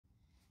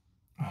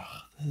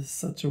Oh, this is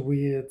such a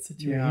weird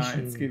situation. Yeah,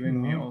 it's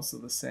giving me also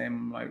the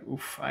same, like,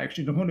 oof, I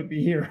actually don't want to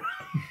be here.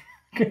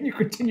 Can you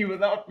continue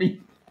without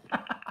me?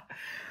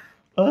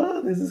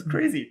 Oh, this is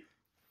crazy.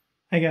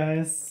 Hey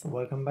guys,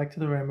 welcome back to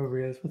the Rainbow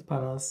Reels with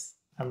Panos.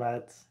 I'm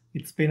Matt.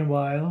 It's been a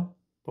while,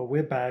 but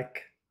we're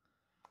back.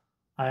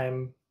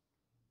 I'm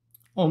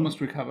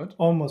almost recovered,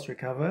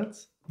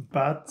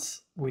 but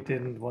we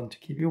didn't want to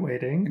keep you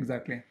waiting.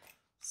 Exactly.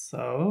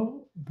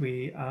 So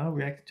we are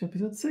reacting to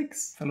episode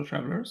 6. Fellow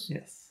travelers.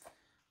 Yes.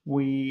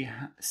 We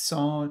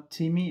saw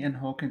Timmy and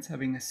Hawkins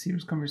having a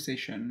serious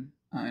conversation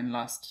in the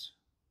last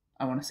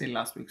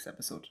week's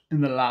episode.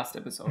 In the last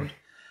episode.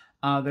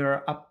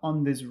 They're up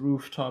on this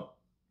rooftop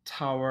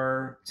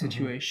tower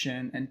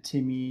situation, and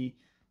Timmy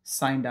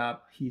signed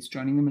up. He's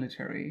joining the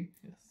military,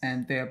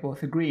 and they're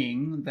both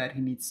agreeing that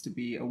he needs to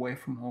be away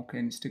from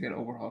Hawkins to get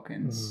over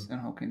Hawkins,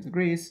 and Hawkins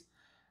agrees.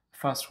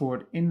 Fast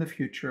forward in the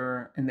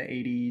future, in the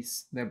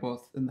 80s, they're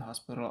both in the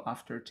hospital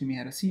after Timmy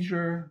had a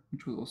seizure,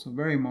 which was also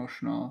very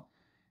emotional.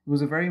 It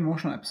was a very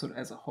emotional episode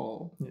as a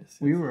whole. Yes.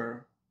 We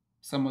were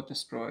somewhat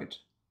destroyed.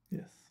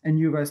 Yes. And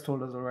you guys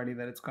told us already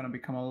that it's going to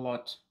become a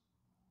lot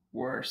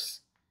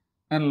worse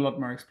and a lot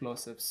more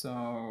explosive,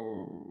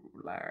 so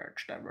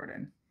let's dive right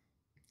in.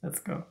 Let's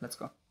go.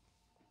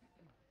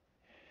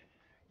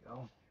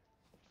 Go.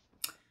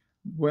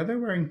 Were they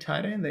wearing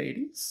tie-dye in the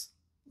 80s,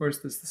 or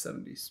is this the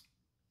 70s?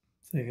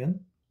 Say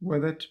again? Were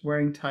they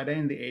wearing tie-dye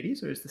in the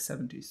 80s, or is this the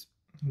 70s?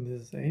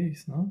 This is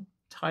 80s, no?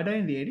 Tie-dye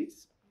in the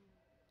 80s?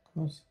 Of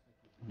course.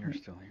 You're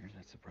still here,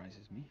 that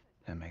surprises me.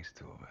 That makes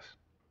two of us.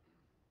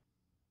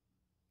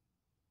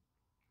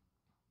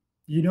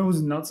 You know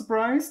who's not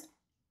surprised?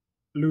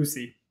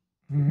 Lucy.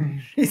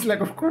 He's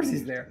like, of course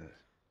he's there.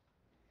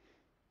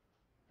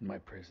 My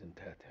prison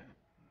tattoo.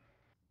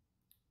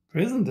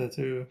 Prison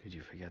tattoo? Did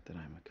you forget that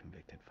I'm a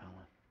convicted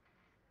felon?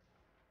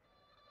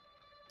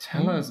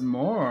 Tell us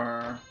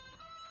more.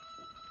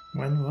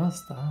 When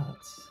was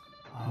that?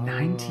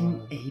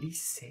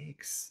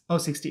 1986. Oh,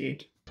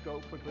 68. Go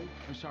quickly.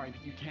 I'm sorry,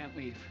 but you can't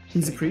leave.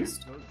 He's a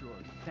priest? Close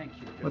doors. Thank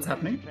you. What's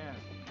happening?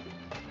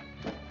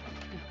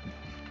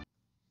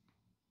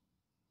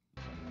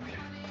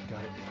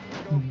 Got it.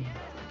 Go.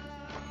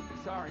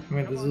 Sorry. I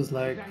mean, this was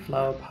like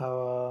flower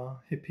power,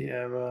 hippie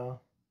era.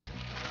 We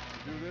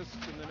do this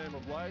in the name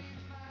of life.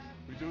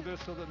 We do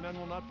this so that men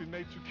will not be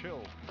made to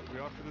kill. We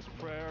offer this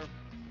prayer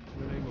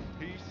in the name of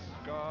peace,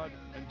 God,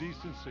 and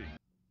decency.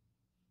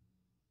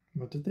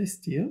 What did they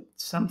steal?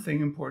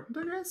 Something important,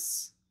 I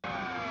guess.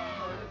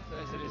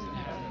 As it is in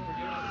heaven,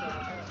 forgive us our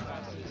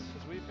trespasses,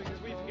 as we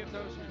forgive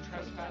those who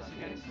trespass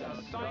against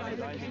us. Thine is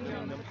the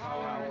kingdom, the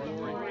power, and the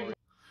glory.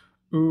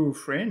 Ooh,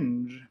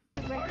 fringe.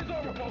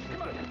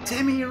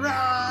 Timmy,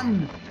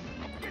 run!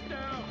 Get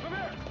down! Come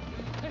here!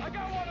 I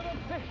got one of them!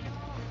 Hey,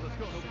 let's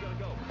go. We gotta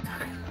go.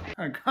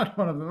 I got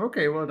one of them.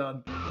 Okay, well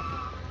done.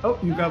 Oh,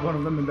 you got one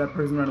of them and that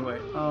person ran away.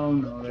 Oh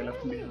no, they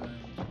left him behind.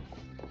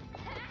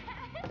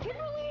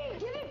 Kimberly,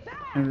 give it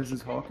back! And this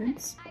is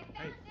Hawkins?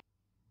 Hey.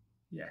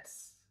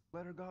 Yes.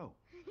 Let her go.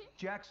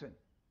 Jackson.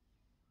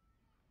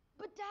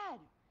 But Dad!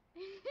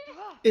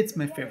 It's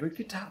my favorite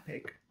guitar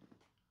pick.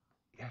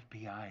 The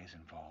FBI is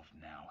involved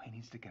now. He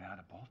needs to get out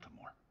of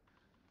Baltimore.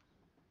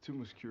 Tim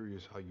was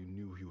curious how you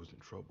knew he was in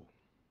trouble.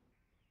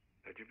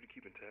 Had you been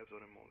keeping tabs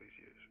on him all these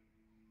years?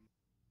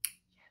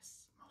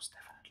 Yes, most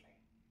definitely.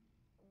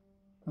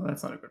 Well,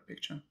 that's not a good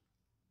picture.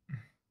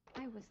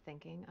 I was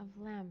thinking of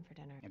lamb for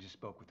dinner. I just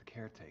spoke with the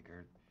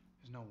caretaker.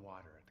 There's no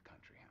water at the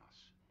country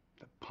house.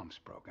 The pump's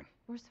broken.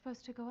 We're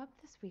supposed to go up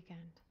this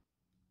weekend.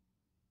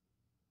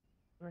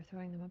 We're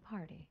throwing them a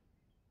party.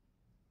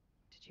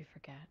 Did you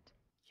forget?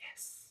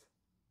 Yes.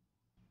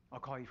 I'll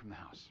call you from the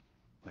house.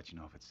 Let you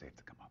know if it's safe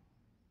to come up.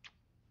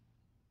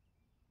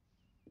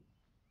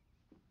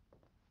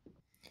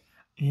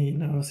 He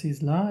knows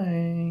he's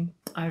lying.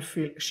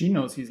 She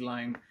knows he's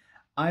lying.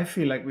 I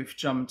feel like we've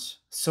jumped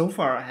so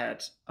far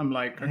ahead. I'm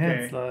like,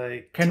 okay, It's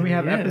like can we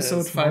have 10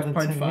 episode years, more than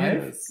 10 5.5?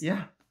 years.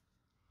 Yeah.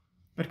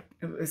 But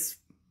give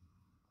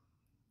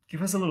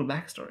us a little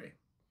backstory.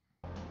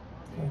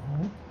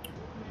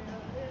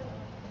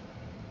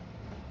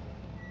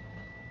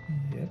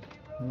 Yep.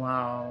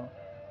 Wow.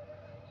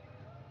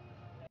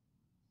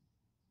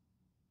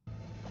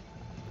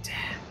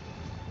 Damn.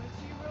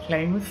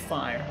 Playing with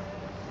fire.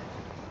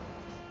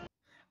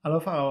 I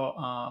love how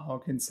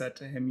Hawkins said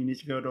to him, you need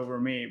to get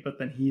over me, but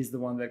then he's the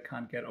one that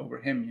can't get over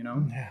him, you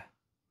know? Yeah.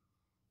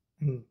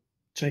 And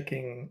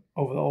checking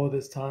over all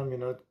this time,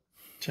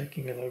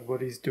 checking like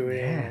what he's doing.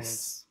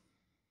 Yes.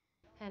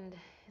 And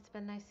it's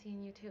been nice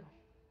seeing you too.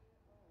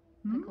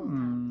 Like old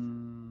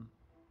times.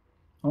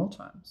 Old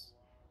times.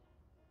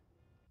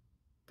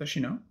 Does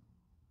she know?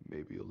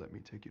 Maybe you'll let me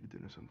take you to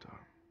dinner sometime.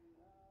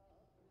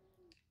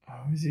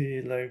 Oh, is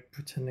he like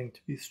pretending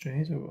to be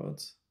straight or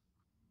what?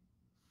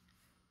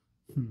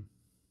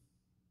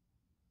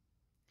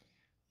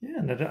 Yeah,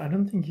 and I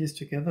don't think he's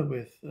together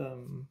with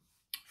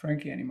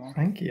Frankie anymore.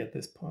 Frankie at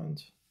this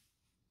point.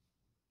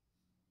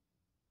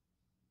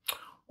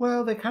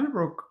 Well, they kind of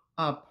broke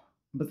up,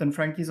 but then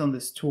Frankie's on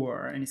this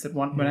tour, and he said,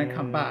 when I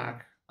come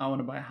back, I want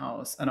to buy a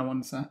house and I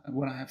want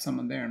to have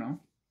someone there, no?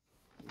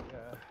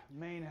 The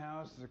main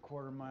house is a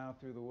quarter-mile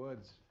through the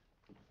woods.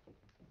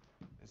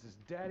 This is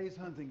Daddy's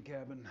hunting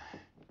cabin.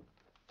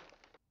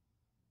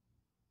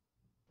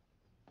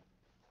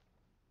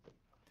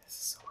 This is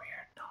so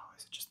weird. No,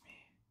 is it just me?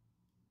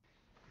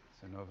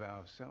 So no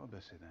vow of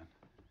celibacy then?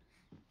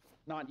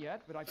 Not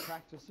yet, but I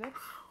practice it.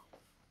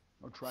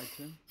 Or try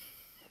to.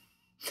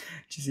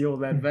 Did you see all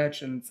that veg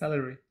and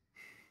celery?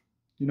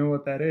 You know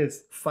what that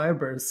is?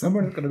 Fibers.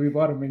 Someone's going to be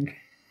bottoming.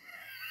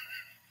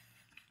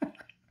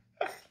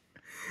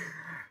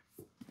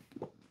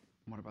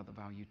 What about the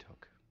vow you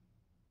took?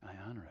 I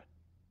honor it.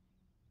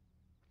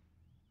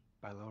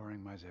 By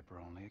lowering my zipper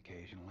only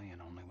occasionally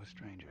and only with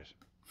strangers.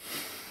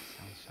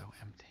 Sounds so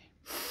empty.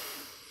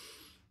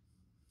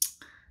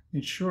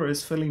 It sure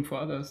is filling for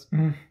others.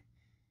 You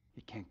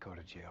can't go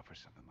to jail for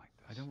something like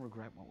this. I don't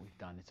regret what we've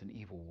done. It's an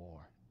evil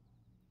war.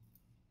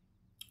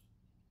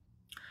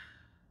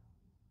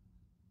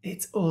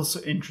 It's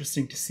also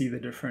interesting to see the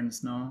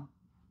difference, no?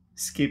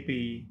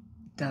 Skippy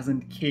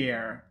doesn't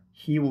care.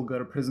 He will go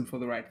to prison for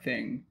the right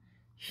thing.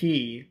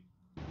 He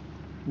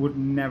would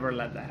never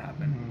let that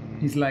happen.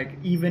 He's like,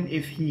 even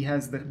if he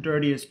has the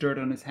dirtiest dirt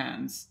on his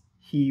hands,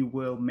 he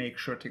will make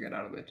sure to get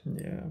out of it.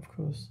 Yeah, of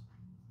course.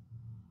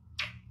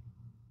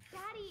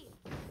 Daddy,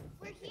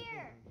 we're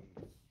here.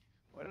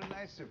 What a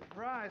nice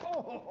surprise.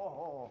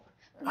 Oh,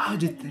 How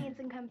did they? Hands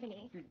and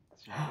company.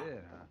 she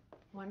did, huh?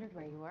 Wondered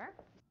where you were?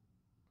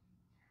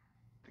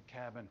 The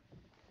cabin.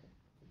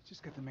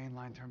 Just got the main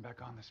line turned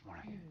back on this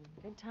morning.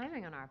 Good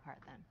timing on our part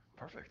then.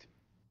 Perfect.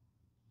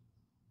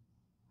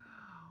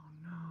 Oh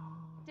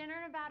no. Dinner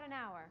in about an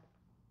hour.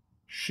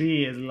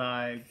 She is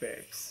like,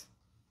 babes,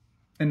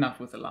 enough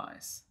with the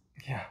lies.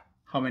 Yeah,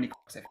 How many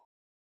cocks have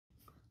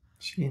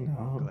she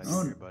knows. Glad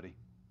you're here, buddy.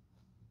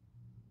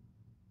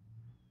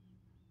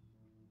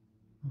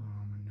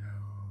 Oh no.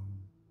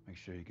 Make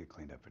sure you get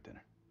cleaned up for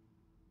dinner.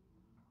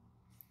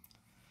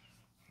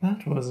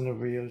 That wasn't a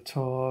real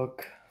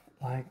talk.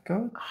 Like,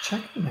 go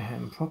check on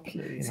him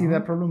properly. You See, know?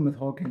 that problem with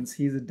Hawkins,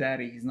 he's a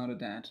daddy, he's not a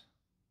dad.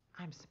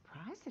 I'm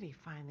surprised that he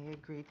finally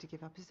agreed to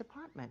give up his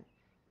apartment.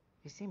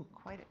 He seemed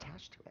quite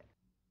attached to it.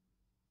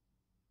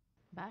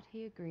 But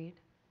he agreed.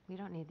 We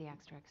don't need the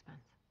extra expense.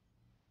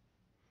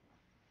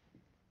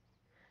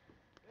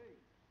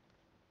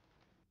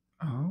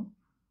 Oh?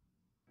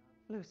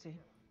 Lucy,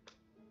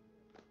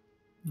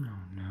 Oh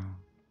no.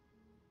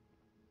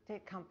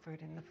 take comfort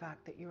in the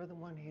fact that you're the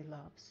one he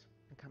loves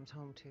and comes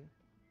home to.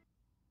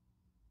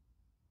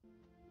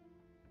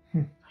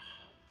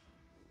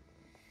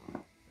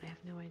 I have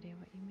no idea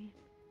what you mean.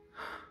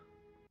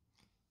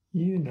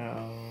 You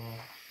know,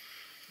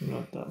 you're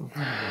not dumb.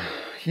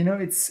 You know,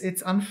 it's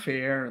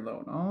unfair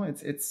though, no?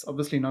 It's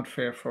obviously not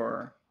fair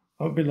for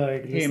I'll be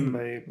like, listen, him.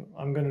 babe,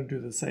 I'm gonna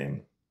do the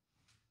same.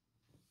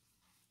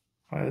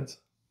 Right?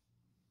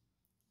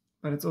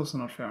 But it's also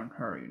not fair on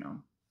her, you know?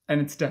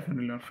 And it's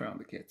definitely not fair on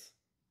the kids.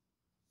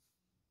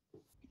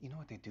 You know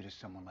what they do to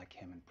someone like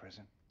him in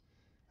prison?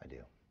 I do.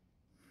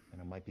 And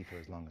it might be for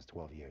as long as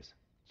 12 years.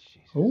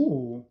 Jesus.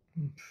 Oh.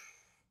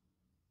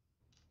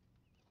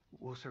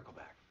 We'll circle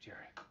back,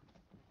 Jerry.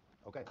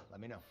 Okay, let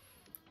me know.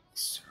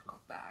 Circle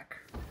back.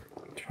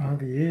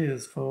 12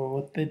 years for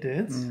what they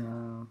did?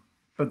 Yeah.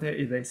 But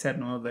they said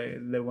no,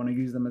 they want to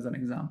use them as an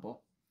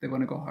example. They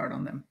want to go hard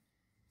on them.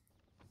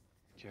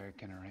 Jerry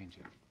can arrange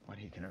it. What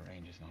he can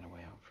arrange is not a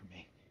way out for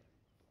me.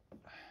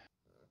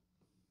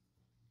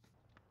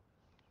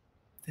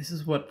 This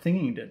is what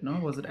Thingy did, no?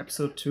 Was it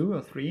episode 2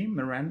 or 3?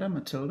 Miranda,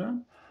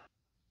 Matilda?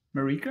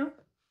 Marika?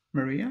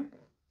 Maria?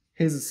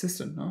 His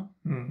assistant, no?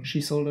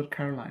 She sold out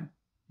Caroline.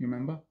 You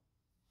remember?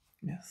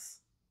 Yes.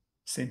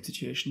 Same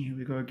situation. Here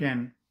we go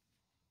again.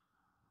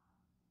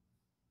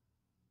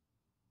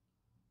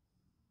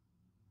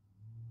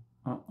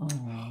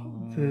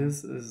 Uh-oh.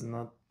 This is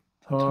not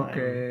the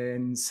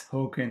time.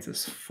 Hawkins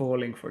is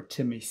falling for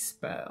Timmy's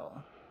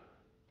spell.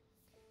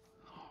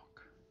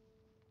 Hawk.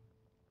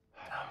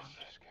 I miss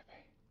you,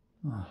 Skippy.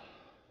 Oh.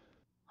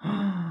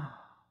 I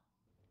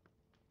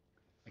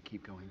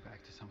keep going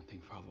back to something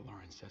Father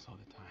Lawrence says all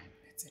the time.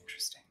 It's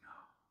interesting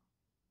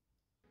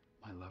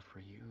now. My love for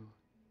you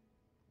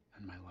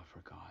and my love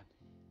for God.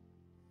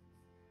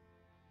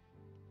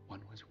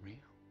 One was real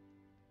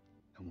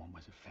and one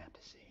was a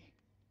fantasy.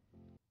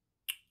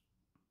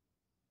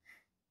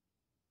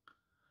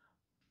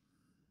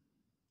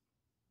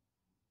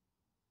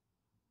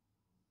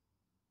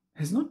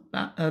 He's not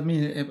bad. I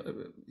mean,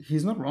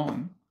 he's not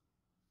wrong.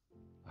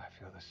 I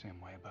feel the same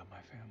way about my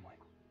family.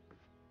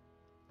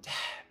 Damn.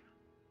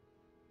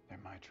 They're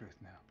my truth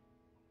now.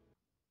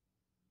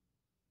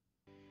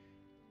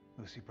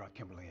 Lucy brought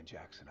Kimberly and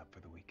Jackson up for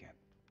the weekend.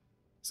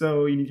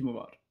 So you need to move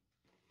out.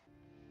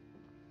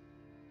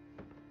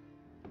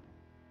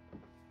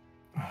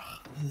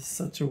 This is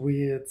such a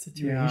weird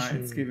situation. Yeah,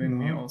 it's giving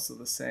me also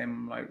the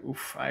same, like,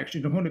 oof, I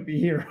actually don't want to be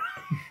here.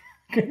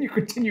 Can you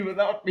continue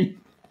without me?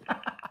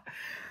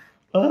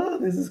 Oh,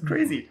 this is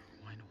crazy.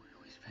 Why do I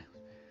always fail?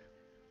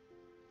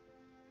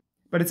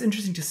 But it's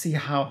interesting to see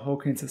how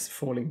Hawkins is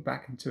falling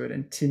back into it,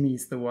 and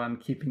Timmy's the one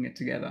keeping it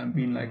together and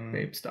being like,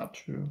 babe, stop.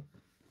 True.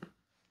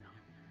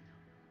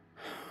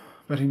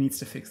 But he needs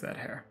to fix that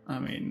hair. I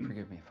mean...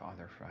 Forgive me,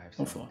 Father, for I have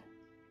awful. sinned.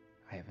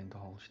 I have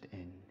indulged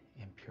in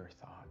impure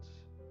thoughts.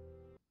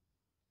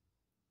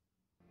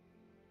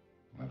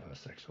 Of a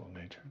sexual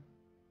nature?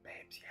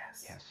 Babes,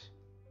 yes. Yes.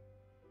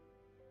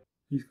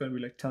 He's gonna be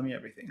like, tell me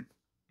everything.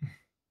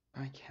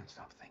 I can't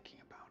stop thinking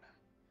about him.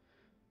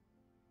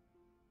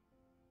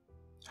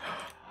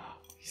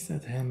 He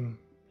said him.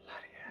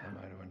 Am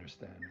I to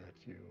understand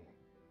that you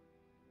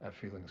have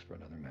feelings for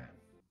another man?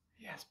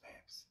 Yes,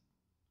 babes.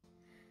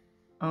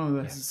 Oh,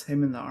 this is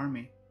him in the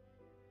army.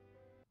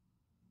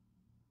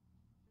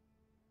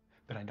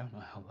 But I don't know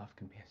how love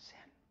can be a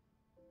sin.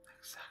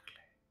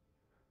 Exactly.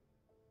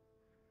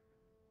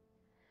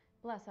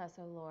 Bless us,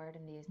 O Lord,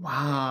 in these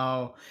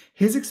Wow.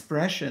 His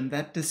expression,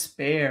 that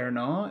despair,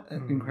 no?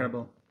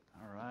 Incredible.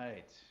 All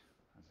right.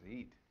 Let's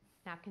eat.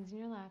 napkins in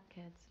your lap,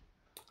 kids.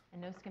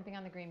 And no skimping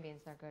on the green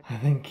beans, they're good. I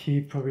think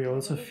he probably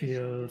also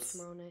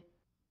feels.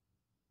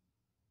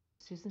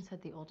 Susan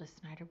said the oldest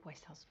Snyder boy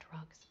sells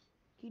drugs.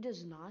 He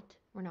does not.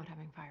 We're not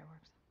having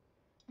fireworks.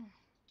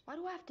 Why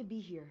do I have to be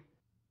here?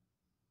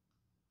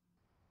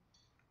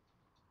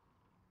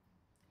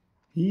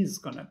 He's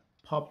gonna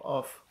pop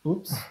off.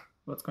 Oops.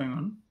 What's going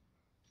on?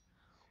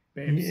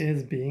 Babes. He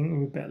is being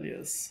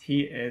rebellious.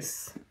 He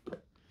is.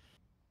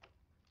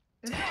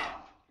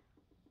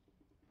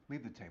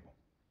 Leave the table.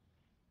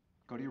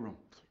 Go to your room.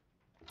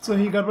 So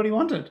he got what he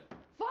wanted.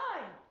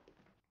 Fine!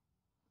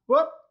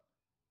 What?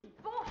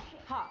 Bullshit!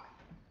 Hawk,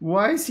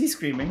 Why is he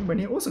screaming when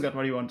he also got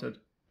what he wanted?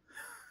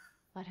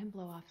 let him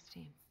blow off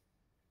steam.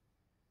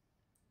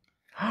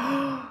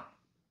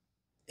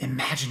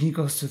 Imagine he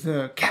goes to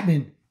the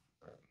cabin.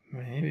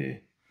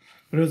 Maybe.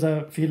 But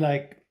also I feel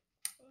like,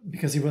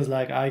 because he was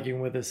like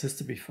arguing with his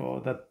sister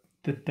before, that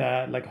the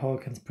dad, like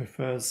Hawkins,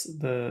 prefers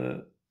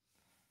the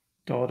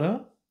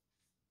daughter.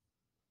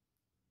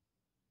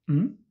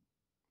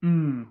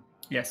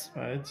 Yes.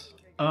 Right?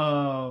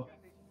 Oh.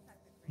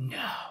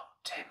 No,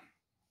 Tim.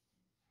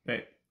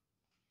 Babe.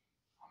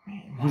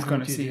 He's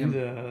gonna see him.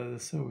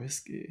 That's so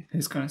risky.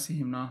 He's gonna see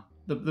him now.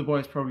 The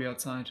boy's probably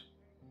outside.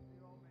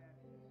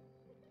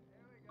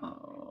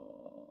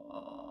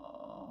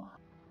 Oh.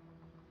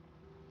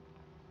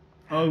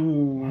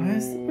 Why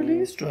is the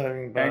police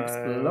driving by?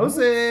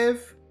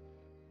 Explosive!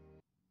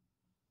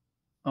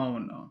 Oh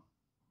no.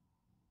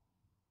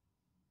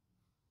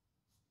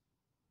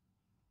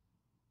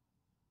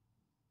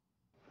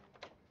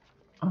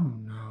 Oh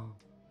no.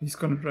 He's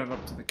gonna drive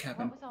up to the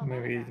cabin.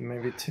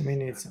 Maybe Timmy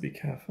needs to be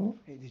careful.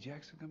 Hey, did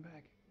Jackson come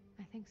back?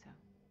 I think so.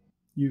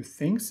 You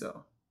think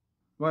so?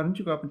 Why don't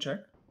you go up and check?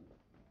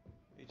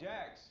 Hey,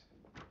 Jax.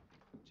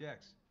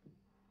 Jax.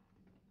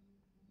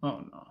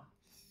 Oh no.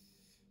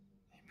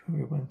 He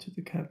probably went to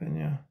the cabin,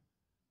 yeah.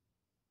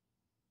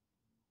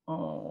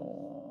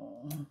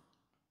 Oh.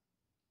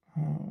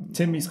 Oh,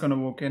 Timmy's gonna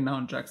walk in now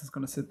and Jackson's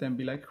gonna sit there and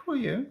be like, who are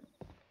you?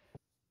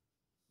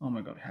 Oh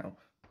my god, help.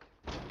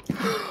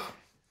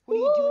 What are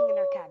you doing in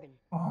our cabin?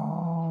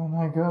 Oh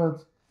my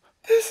god.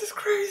 This is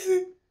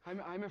crazy.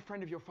 I'm a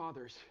friend of your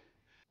father's.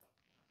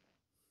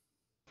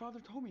 Father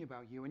told me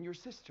about you and your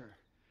sister.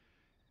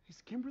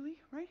 It's Kimberly,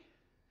 right?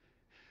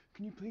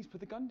 Can you please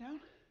put the gun down?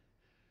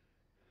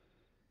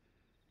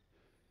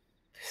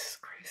 This is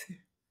crazy.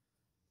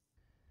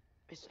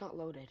 It's not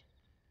loaded.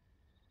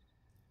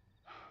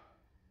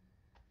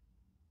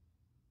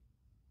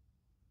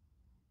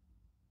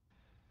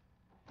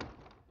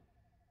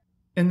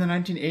 In the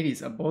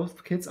 1980s, are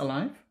both kids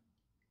alive?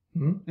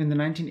 Hmm? In the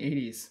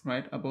 1980s,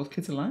 right? Are both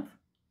kids alive?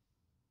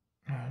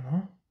 I don't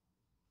know.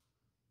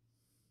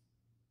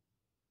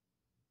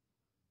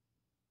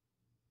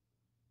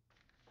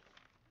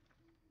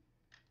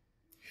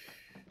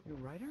 You're a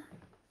writer?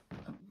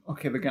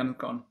 Okay, the gun is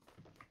gone.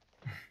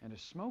 And a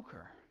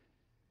smoker.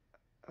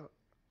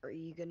 Are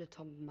you gonna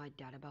tell my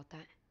dad about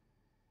that?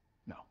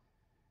 No.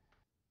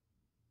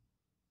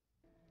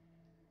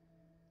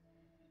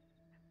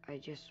 I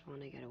just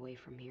want to get away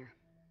from here.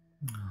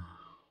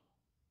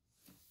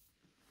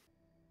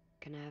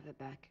 Can I have it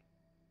back?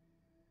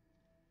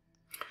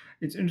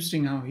 It's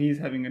interesting how he's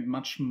having a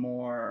much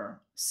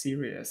more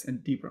serious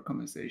and deeper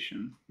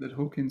conversation that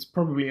Hawkins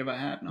probably ever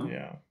had, no?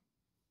 Yeah.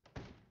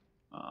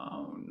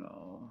 Oh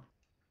no.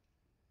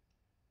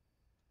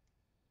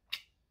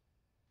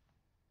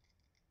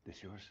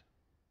 This yours?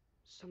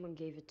 Someone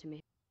gave it to me.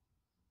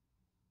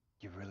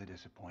 You've really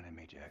disappointed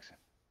me, Jackson.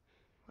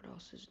 What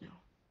else is new?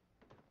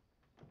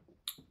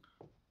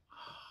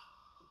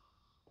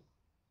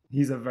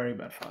 He's a very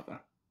bad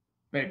father.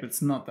 Babe,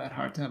 it's not that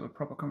hard to have a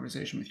proper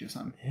conversation with your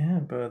son. Yeah,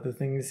 but the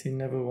thing is, he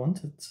never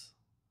wanted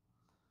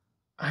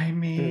I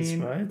mean, this,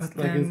 right? but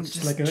Like then it's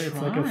just like it's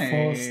like a try.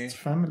 forced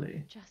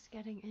family. Just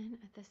getting in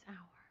at this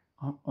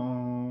hour.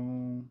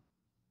 Uh-oh.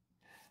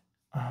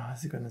 Ah,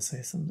 is he gonna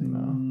say something now?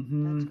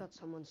 Mm-hmm. Dad's got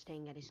someone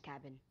staying at his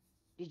cabin.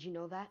 Did you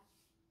know that?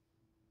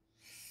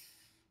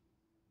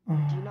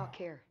 Do you not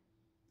care?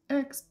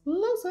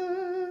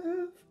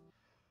 Explosive.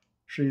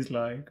 She's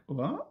like,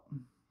 what?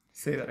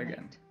 Say that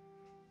again.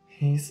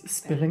 He's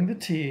spilling the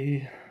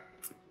tea.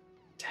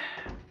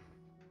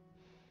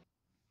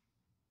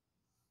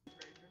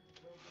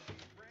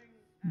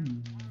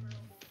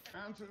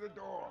 Answer the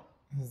door.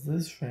 Is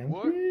this Frankie?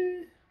 What?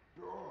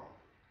 Door.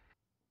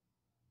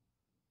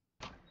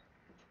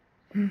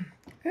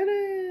 It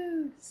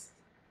is.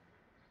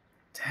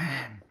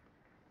 Damn.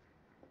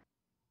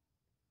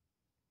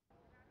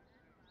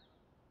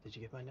 Did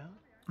you get my note?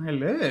 I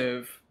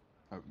live.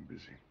 I've been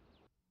busy.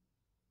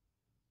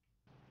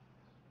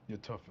 You're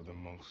tougher than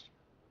most.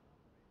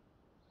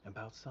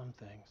 About some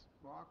things.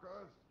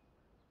 Marcus?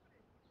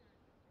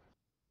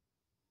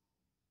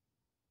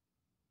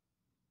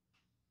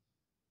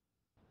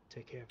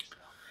 Take care of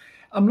yourself.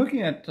 I'm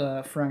looking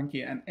at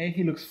Frankie, and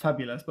he looks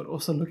fabulous, but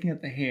also looking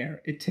at the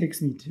hair, it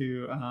takes me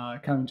to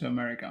Coming to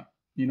America.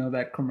 You know,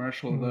 that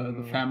commercial,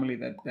 the family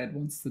that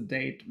wants to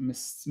date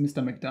Mr.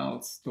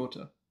 McDowell's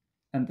daughter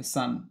and the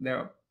son.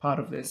 They're part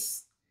of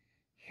this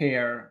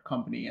hair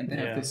company, and they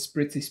have this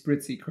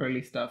spritzy,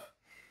 curly stuff.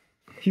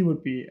 He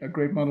would be a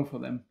great model for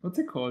them. What's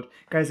it called?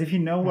 Guys, if you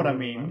know what I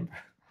mean,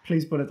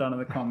 please put it down in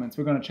the comments.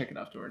 We're going to check it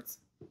afterwards.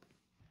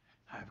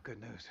 I have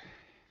good news.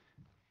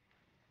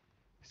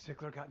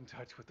 Sickler got in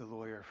touch with the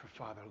lawyer for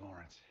Father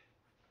Lawrence.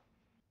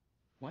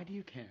 Why do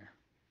you care?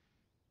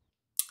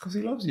 Because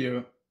he loves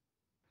you.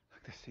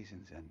 Look, the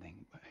season's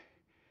ending, but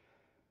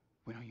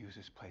we don't use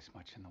this place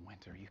much in the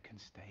winter. You can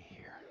stay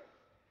here.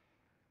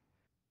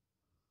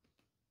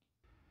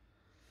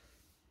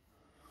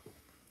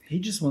 He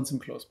just wants him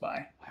close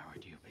by. Where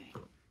would you be?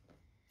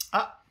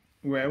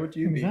 Where would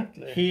you be?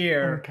 Exactly.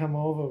 Here. And come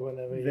over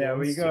whenever he There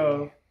we wants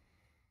go.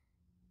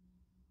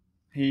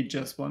 to. He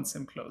just wants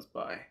him close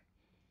by.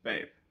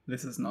 Babe,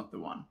 this is not the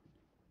one.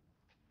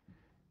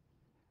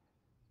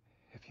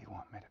 If you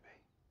want me to be.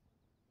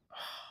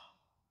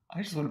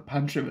 I just want to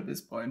punch him at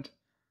this point.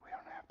 We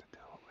don't have to do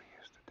what we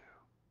used to do.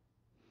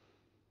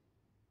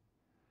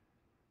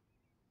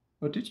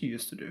 What did you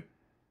used to do?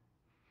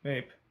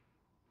 Babe.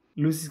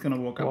 Lucy's gonna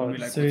walk up and be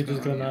like, so you're what's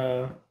just going on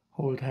here? gonna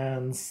hold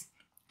hands,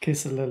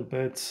 kiss a little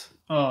bit.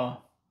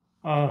 Oh.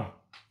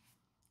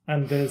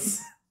 And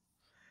this.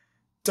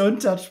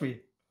 Don't touch me.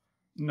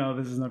 No,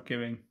 this is not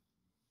giving.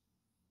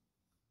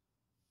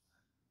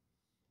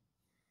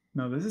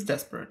 No, this is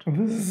desperate.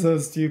 This is so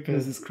stupid.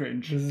 This is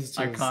cringe. This is just...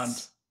 I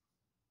can't.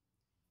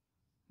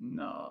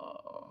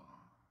 No.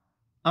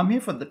 I'm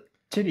here for the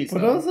titties.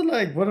 But though. also,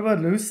 like, what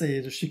about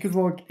Lucy? She could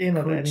walk in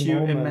at Could any you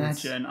moment.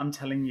 imagine? I'm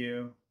telling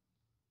you.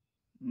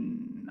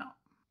 No.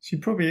 She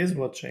probably is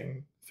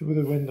watching through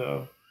the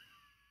window.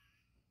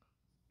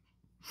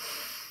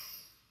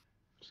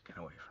 Just get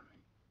away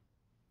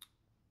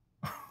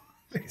from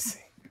me.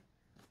 Lucy.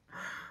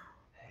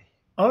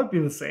 I would be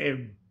the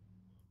same.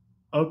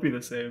 I would be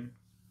the same.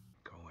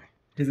 Go away.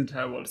 His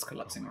entire world is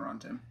collapsing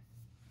around him.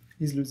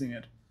 He's losing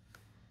it.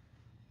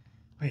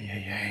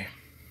 Ay.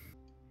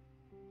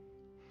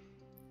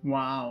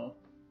 Wow.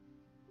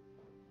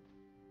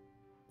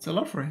 It's a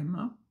lot for him,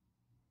 huh?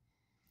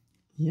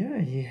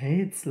 Yeah, he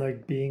hates,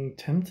 like, being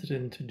tempted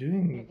into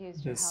doing You've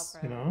used your this,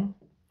 help, you know?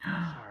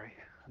 Sorry,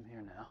 I'm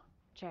here now.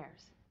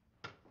 Chairs.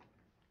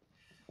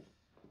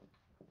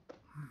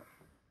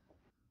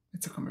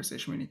 It's a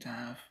conversation we need to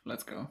have.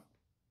 Let's go.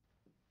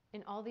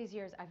 In all these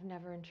years, I've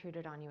never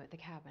intruded on you at the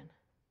cabin.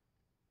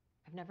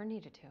 I've never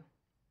needed to.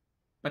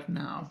 But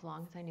now. As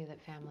long as I knew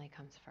that family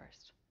comes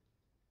first.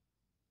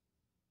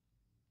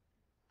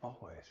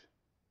 Always.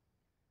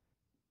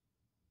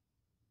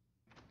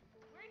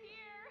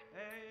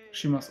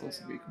 She must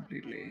also be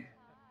completely...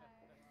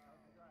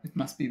 It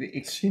must be the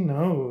ick. She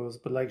knows,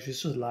 but, like,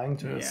 she's just lying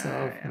to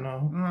herself, you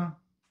know?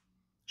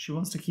 She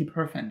wants to keep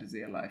her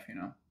fantasy alive, you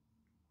know?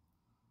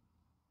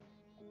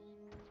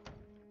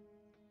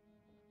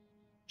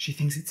 She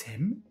thinks it's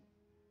him?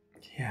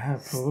 Yeah,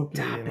 probably,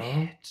 Stop you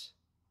know? it.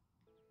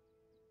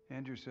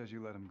 Andrew says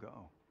you let him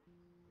go.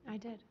 I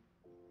did.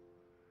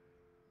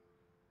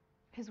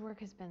 His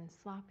work has been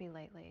sloppy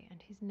lately,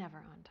 and he's never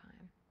on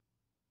time.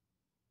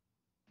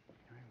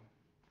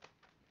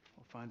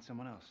 We'll find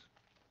someone else.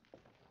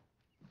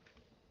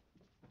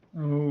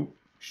 Oh,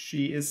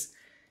 she is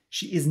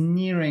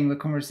nearing the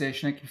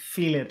conversation. I can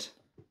feel it.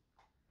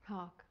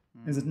 Hawk,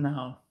 Is it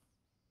now?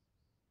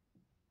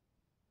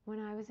 when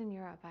I was in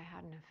Europe, I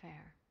had an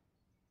affair.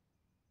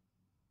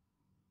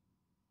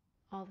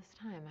 All this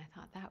time, I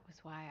thought that was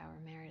why our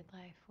married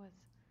life was...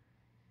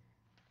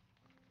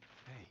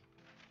 Hey,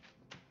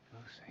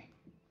 Lucy.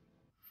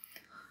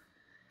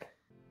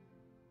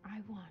 I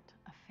want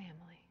a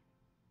family.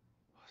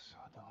 Well, so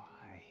do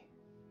I.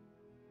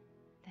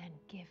 Then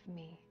give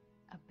me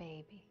a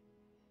baby.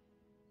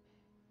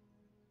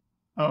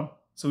 Oh,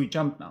 so we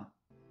jumped now.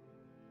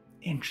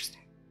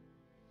 Interesting.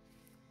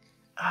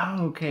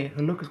 Oh, okay,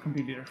 her look is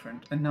completely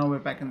different. And now we're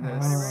back in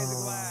the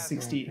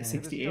 68.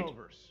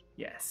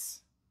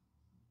 Yes.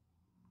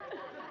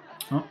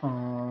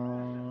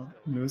 Uh-oh.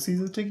 Lucy's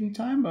a ticking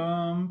time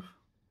bomb.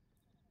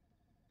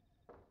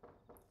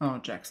 Oh,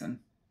 Jackson.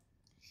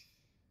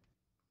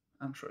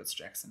 I'm sure it's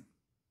Jackson.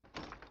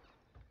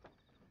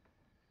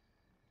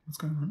 What's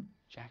going on?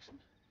 Jackson?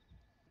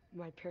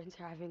 My parents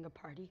are having a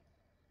party.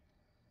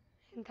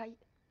 And I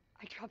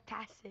dropped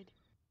acid.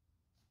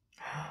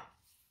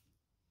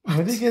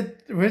 Where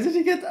did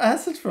he get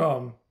acid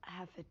from? I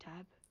have a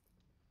tab.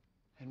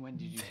 And when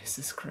did you This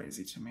is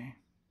crazy to me.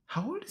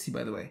 How old is he,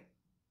 by the way?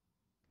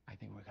 I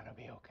think we're gonna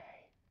be okay.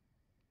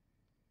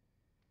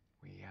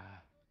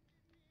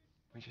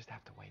 We just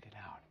have to wait it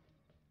out.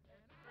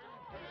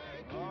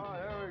 Oh,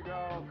 there we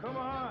go. Come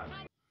on.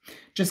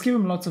 Just give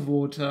him lots of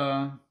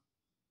water.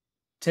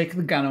 Take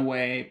the gun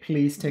away.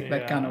 Please take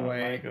that gun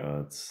away. Oh my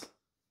god.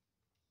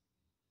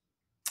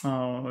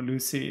 Oh,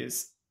 Lucy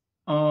is...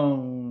 Oh,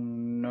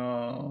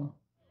 no.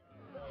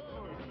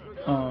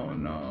 Oh,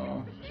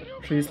 no.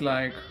 She's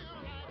like...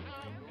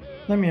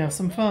 Let me have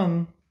some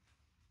fun.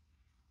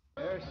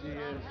 There she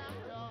is.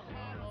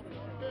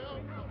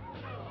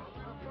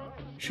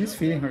 She's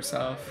feeling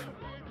herself.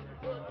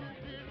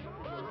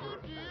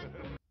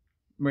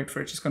 Wait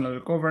for it. She's gonna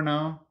look over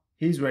now.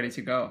 He's ready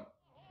to go.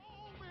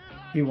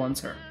 He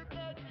wants her.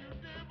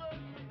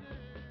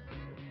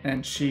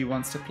 And she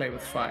wants to play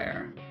with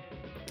fire.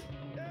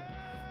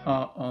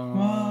 Uh-oh.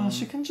 Wow,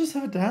 she can just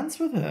have a dance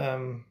with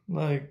him.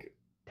 Like...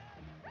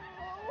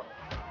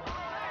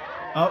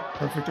 Oh,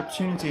 perfect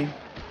opportunity.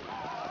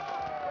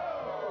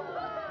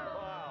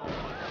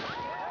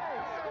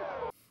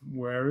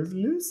 Where is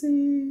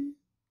Lucy?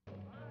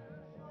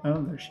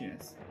 Oh, there she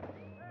is.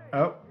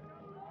 Oh.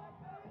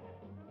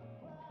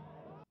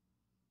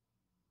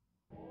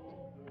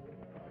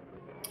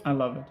 I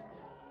love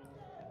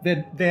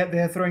it.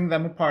 They're throwing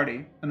them a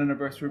party, an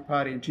anniversary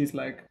party, and she's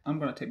like, I'm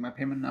gonna take my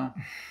payment now.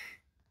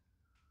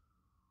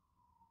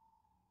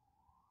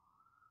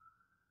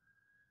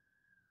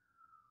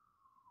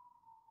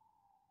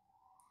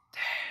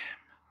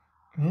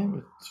 Yeah,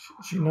 but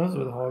she knows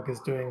what Hawk is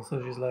doing,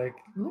 so she's like,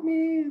 let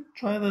me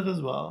try that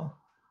as well.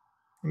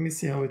 Let me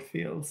see how it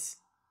feels.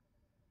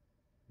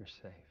 You're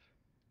safe.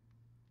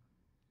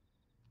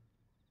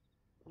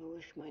 I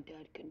wish my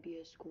dad could be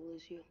as cool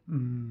as you.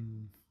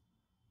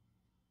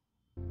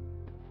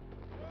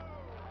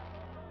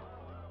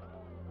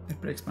 It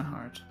breaks my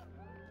heart.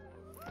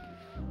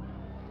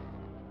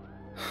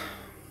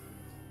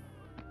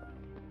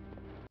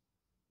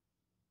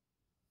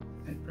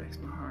 It breaks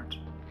my heart.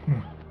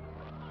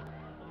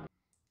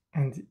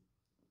 And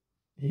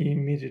he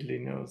immediately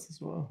knows as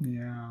well.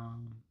 Yeah.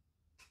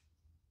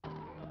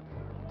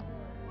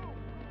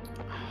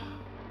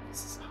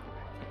 This is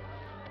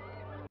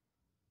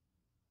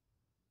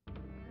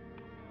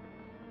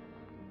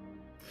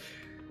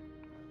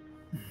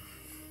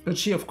But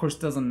she, of course,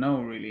 doesn't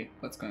know really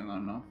what's going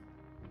on now.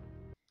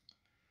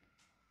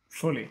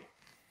 Fully.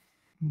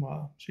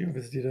 Wow, she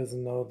obviously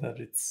doesn't know that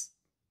it's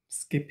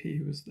Skippy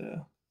who's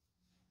there.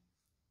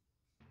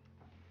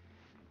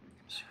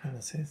 Is she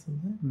gonna say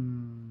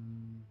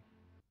something?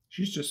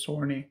 She's just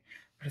horny.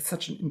 But it's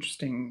such an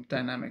interesting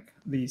dynamic,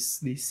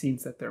 these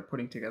scenes that they're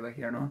putting together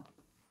here, no?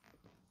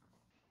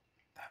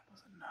 That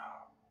was a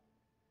no.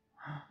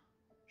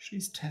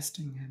 She's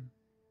testing him.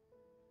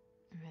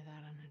 Am I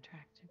that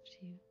unattractive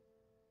to you?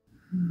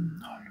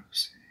 No,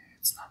 Lucy,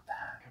 it's not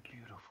that. You're a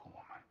beautiful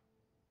woman.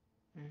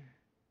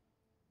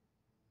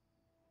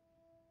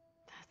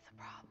 That's the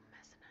problem,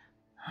 isn't it?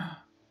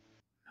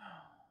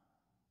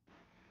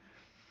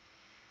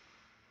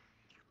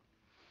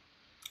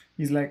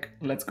 He's like,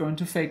 let's go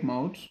into fake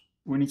mode.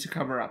 We need to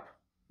cover up.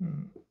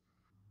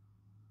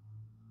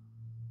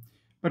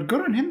 But good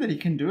on him that he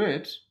can do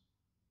it,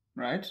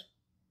 right?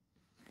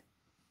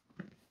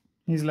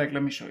 He's like,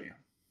 let me show you.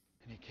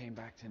 And he came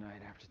back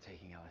tonight after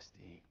taking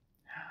LSD.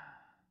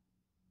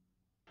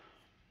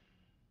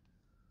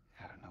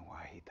 I don't know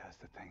why he does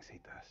the things he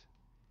does.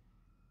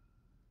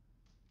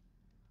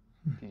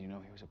 Did you know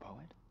he was a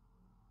poet?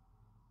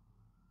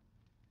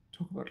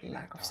 Talk about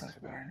lack of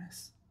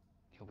self-awareness.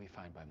 He'll be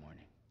fine by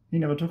morning. He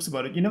never talks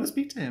about it. You never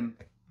speak to him.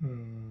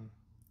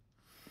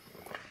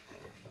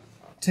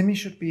 Timmy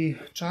should be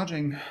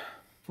charging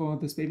for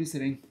this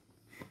babysitting.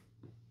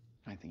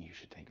 I think you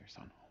should take your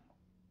son home.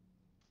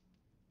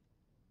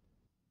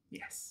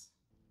 Yes.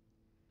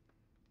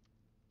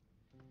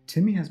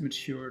 Timmy has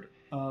matured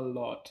a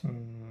lot.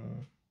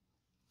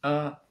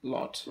 A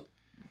lot.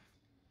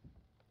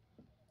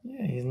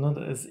 Yeah, he's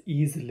not as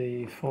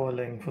easily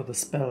falling for the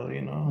spell,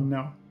 you know?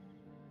 No.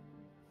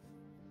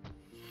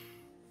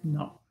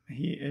 No.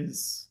 He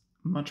is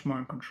much more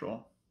in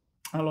control.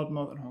 A lot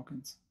more than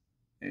Hawkins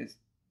is.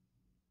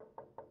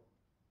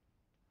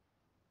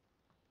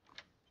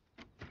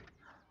 Oh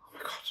my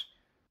god.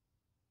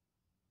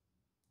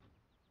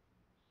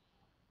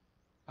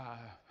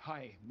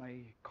 Hi.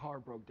 My car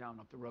broke down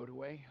up the road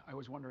away. I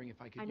was wondering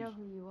if I could I know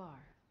who you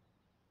are.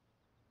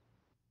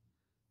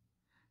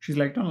 She's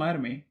like, don't lie to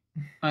me.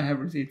 I have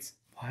receipts.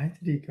 Why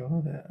did he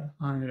go there?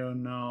 I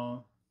don't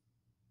know.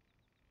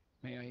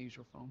 May I use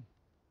your phone?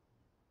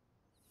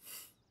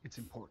 It's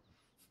important.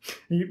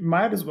 You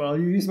might as well.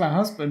 You use my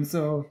husband,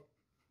 so...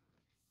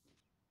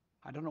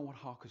 I don't know what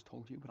Hawk has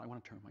told you, but I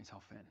want to turn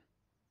myself in.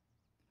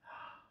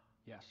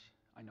 Yes,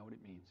 I know what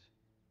it means.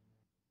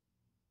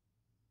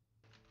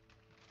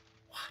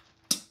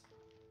 What?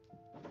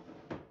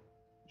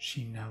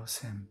 She knows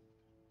him.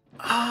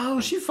 Oh,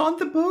 she found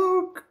the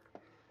book!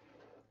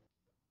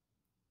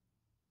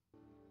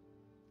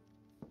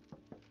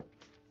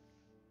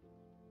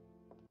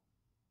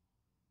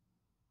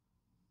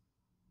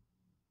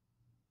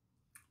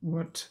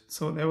 What?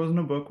 So there was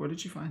no book. What did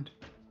she find?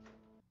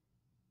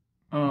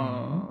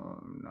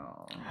 Oh,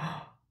 no.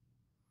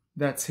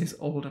 That's his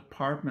old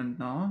apartment,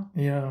 no?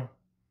 Yeah.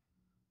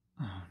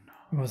 Oh,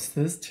 no. Was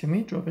this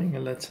Timmy dropping a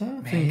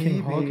letter?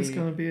 Thinking Hawk is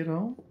gonna be at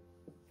home?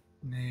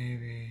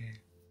 Maybe.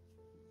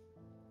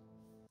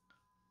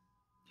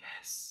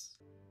 Yes.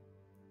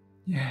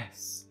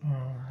 Yes.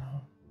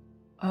 Oh.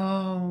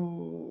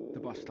 Oh. The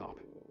bus stop.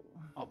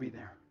 I'll be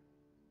there.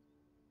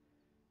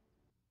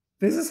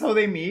 This is how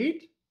they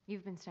meet?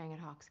 You've been staying at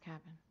Hawk's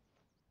cabin.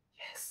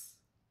 Yes.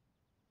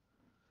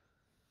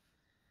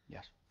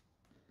 Yes.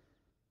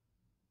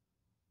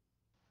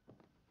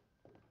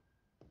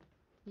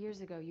 Years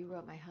ago, you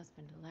wrote my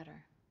husband a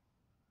letter.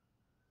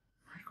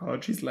 My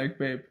God, she's like,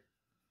 babe,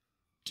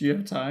 do you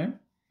have time?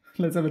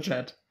 Let's have a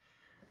chat.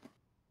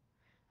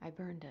 I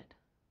burned it.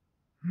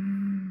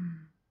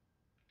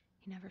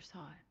 He never saw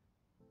it.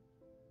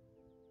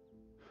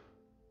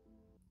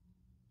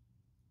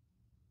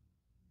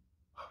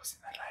 What was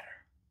in that letter?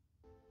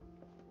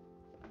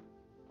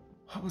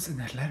 What was in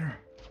that letter?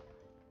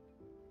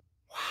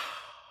 Wow.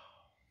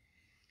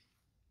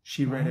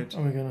 She read it.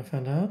 Are we gonna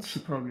find out? She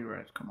probably read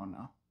it. Come on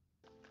now.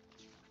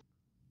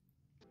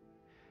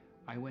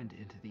 I went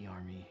into the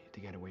army to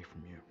get away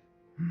from you.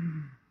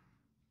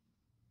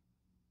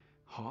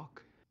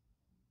 Hawk,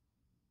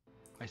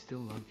 I still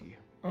love you.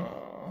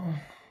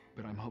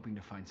 But I'm hoping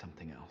to find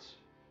something else.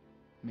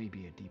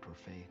 Maybe a deeper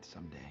faith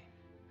someday.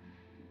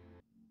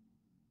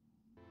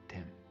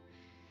 Tim.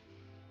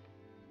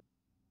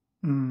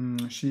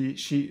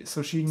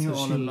 So she knew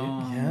all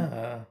along.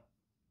 Yeah.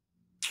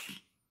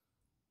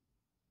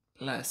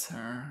 Bless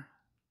her.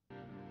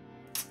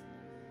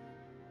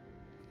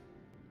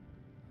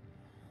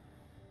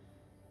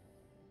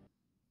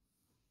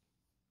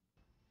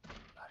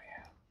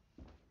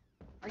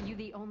 Are you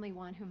the only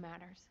one who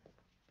matters?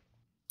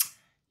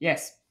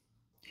 Yes,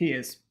 he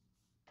is.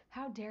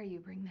 How dare you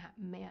bring that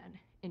man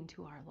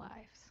into our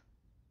lives?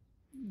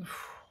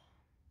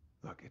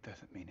 Look, it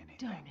doesn't mean anything.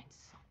 Don't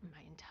insult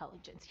my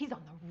intelligence. He's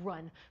on the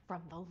run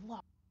from the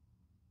law.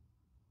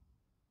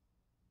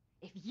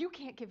 If you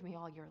can't give me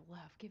all your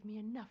love, give me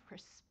enough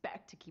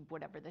respect to keep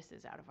whatever this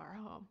is out of our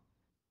home.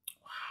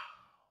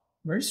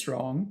 Very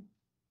strong.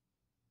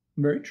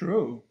 Very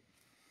true.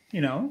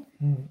 You know?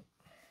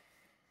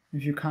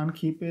 If you can't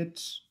keep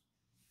it,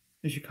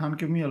 if you can't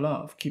give me your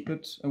love, keep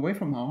it away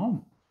from our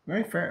home.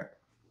 Very fair.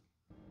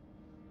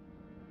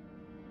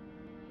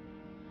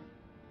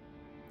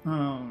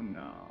 Oh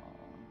no.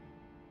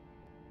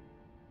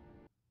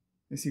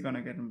 Is he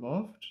gonna get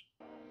involved?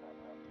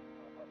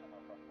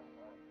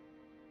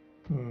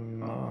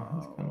 No,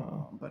 he's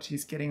gonna... But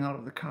he's getting out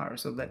of the car,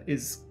 so that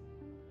is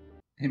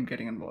him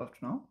getting involved,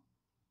 no?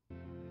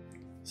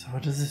 So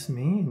what does this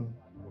mean?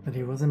 That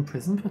he was in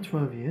prison for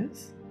 12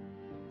 years?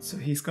 So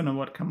he's gonna,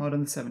 what, come out in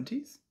the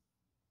 70s?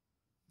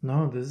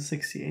 No, this is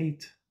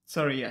 68.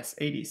 Sorry, yes,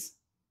 80s.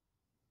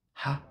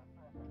 Huh?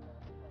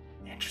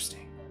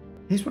 Interesting.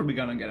 He's probably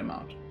gonna get him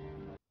out.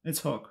 It's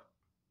Hawk.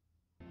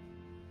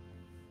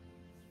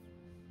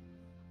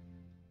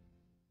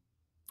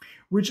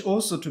 Which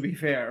also, to be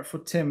fair, for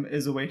Tim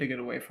is a way to get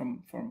away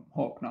from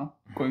Hawk now.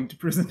 Going to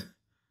prison.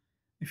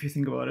 If you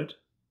think about it.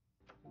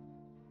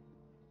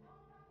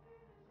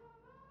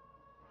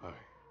 Hi.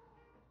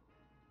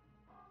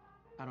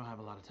 I don't have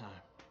a lot of time.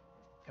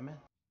 Come in.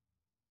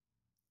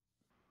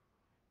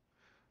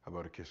 How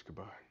about a kiss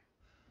goodbye?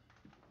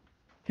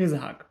 Here's a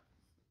hug.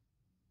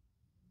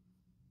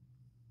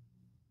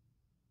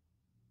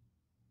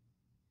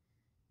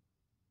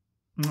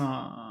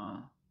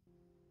 Aww.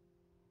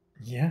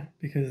 Yeah,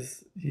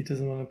 because he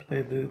doesn't want to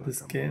play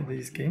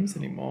these games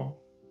anymore.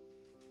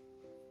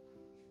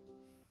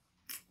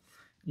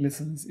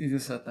 Listen, it's easier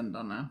said than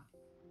done now.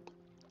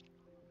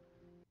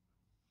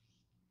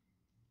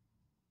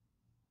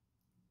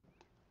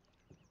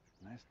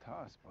 Nice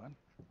toss, bud.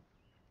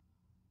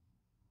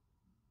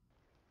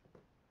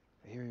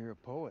 I hear you're a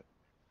poet.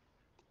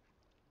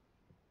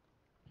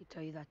 He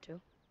tell you that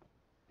too?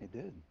 He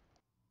did.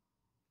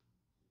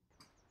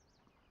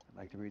 I'd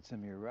like to read some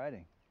of your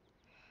writing,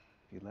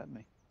 if you'd let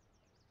me.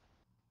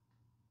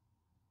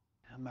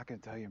 I'm not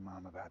gonna tell your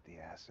mom about the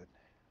acid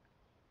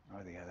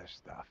or the other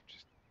stuff.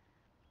 Just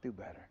do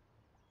better,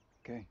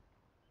 okay?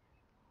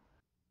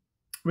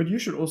 But you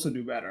should also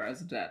do better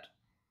as a dad,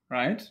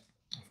 right?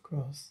 Of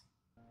course.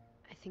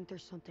 I think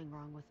there's something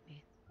wrong with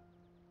me.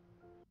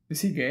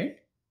 Is he gay?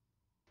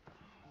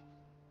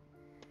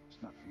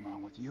 There's nothing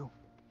wrong with you.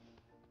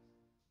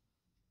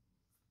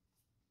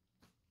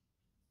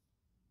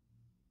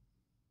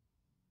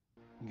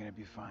 You're gonna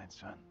be fine,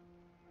 son.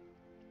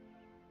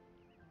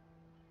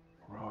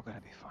 We're all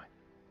gonna be fine.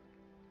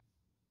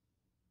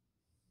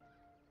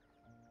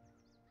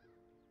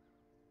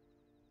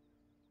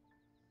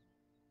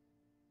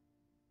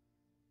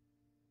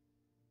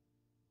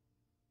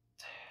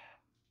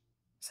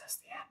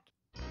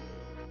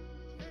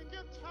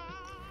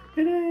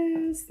 It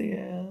is the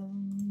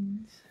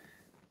end.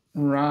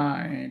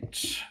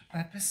 Right.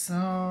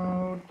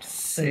 Episode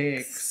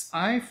 6.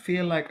 I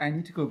feel like I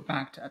need to go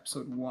back to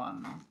episode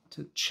 1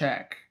 to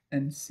check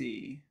and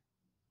see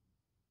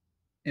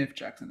if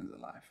Jackson is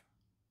alive.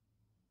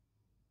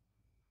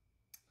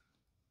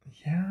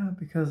 Yeah,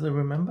 because I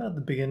remember at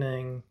the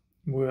beginning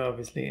we were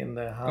obviously in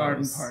the house.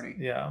 Garden party.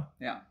 Yeah.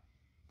 Yeah.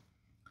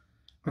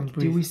 And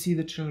But do we see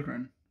the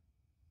children?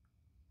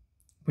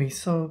 We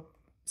saw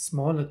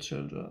smaller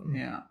children.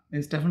 Yeah.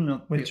 It's definitely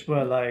not... Which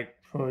were like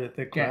probably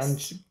the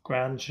Guests.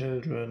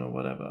 grandchildren or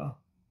whatever.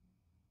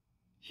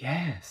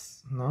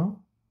 Yes. No?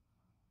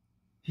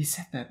 He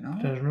said that, no?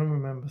 I don't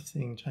remember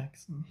seeing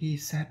Jackson. He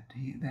said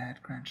they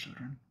had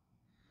grandchildren.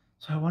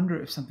 So I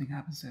wonder if something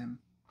happens to him.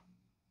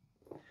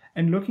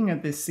 And looking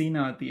at this scene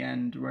now at the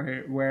end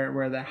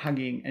where they're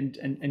hugging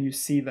and you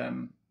see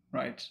them,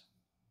 right?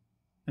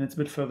 And it's a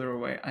bit further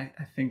away. I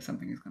think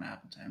something is going to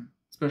happen to him.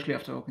 Especially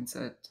after Hawkins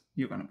said,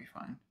 you're going to be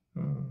fine.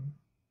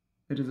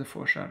 It is a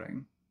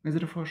foreshadowing. Is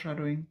it a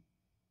foreshadowing?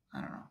 I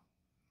don't know.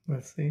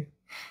 Let's see.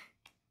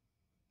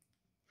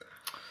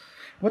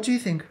 What do you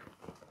think?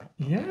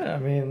 Yeah, I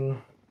mean,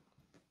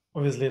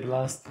 obviously the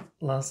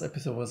last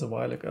episode was a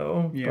while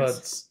ago,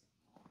 Yes.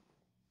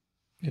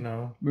 but you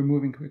know, we're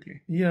moving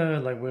quickly. Yeah,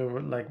 like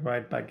we're like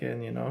right back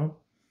in, you know.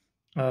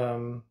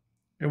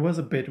 It was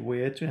a bit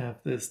weird to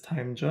have this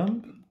time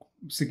jump.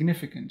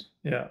 Significant.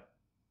 Yeah,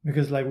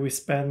 because like we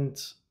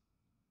spent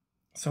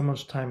so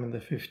much time in the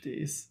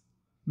 50s,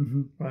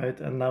 right?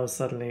 And now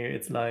suddenly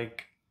it's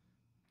like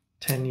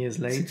 10 years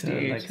later,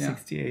 68, like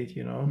 68,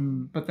 you know.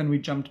 But then we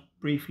jumped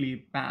briefly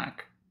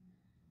back.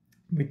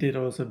 We did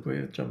also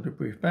jump a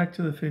brief back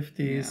to the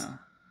 50s.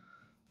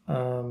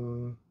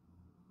 Yeah.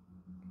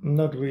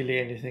 Not really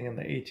anything in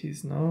the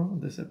 80s, no,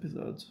 this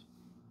episode.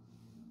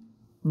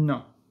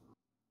 No.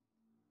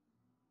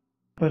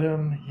 But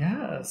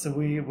yeah, so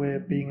we were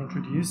being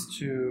introduced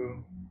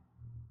to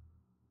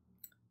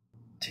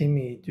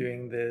Timmy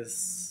doing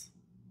this...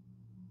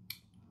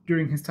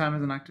 During his time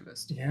as an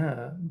activist.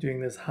 Yeah, doing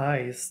this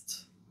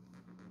heist,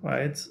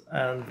 right?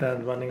 And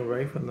then running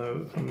away from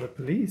the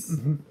police.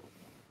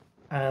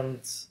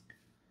 And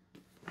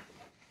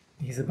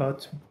he's about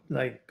to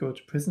like go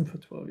to prison for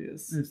 12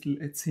 years.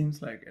 It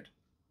seems like it.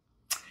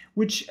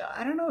 Which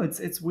I don't know.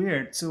 It's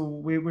weird. So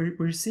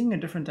we're seeing a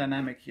different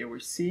dynamic here. We're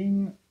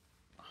seeing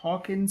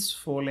Hawkins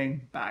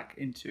falling back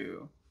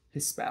into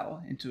his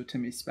spell, into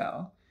Timmy's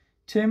spell.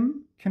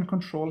 Tim can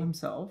control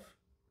himself.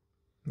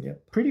 Yeah.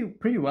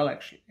 Pretty well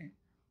actually.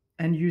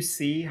 And you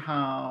see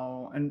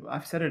how, and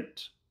I've said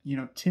it, you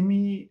know,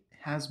 Timmy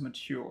has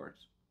matured.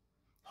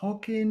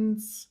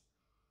 Hawkins,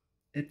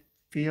 it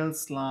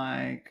feels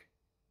like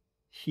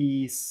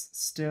he's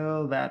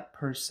still that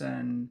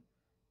person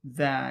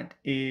that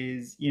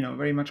is, you know,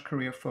 very much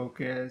career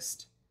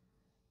focused.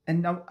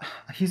 And now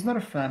he's not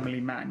a family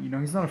man, you know,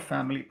 he's not a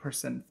family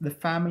person. The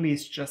family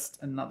is just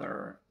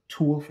another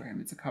tool for him.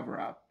 It's a cover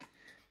up.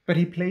 But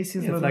he plays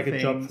his little like things. a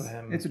job for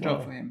him. It's a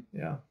job for him.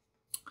 Yeah.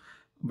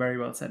 Very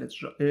well said.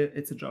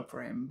 It's a job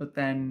for him. But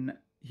then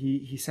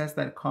he says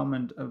that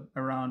comment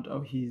around,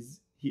 oh, he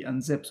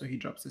unzips or he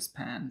drops his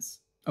pants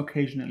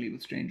occasionally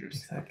with strangers.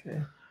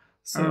 Exactly.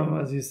 So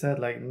as you said,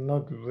 like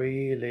not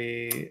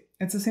really.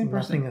 It's the same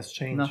person. Nothing has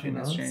changed. Nothing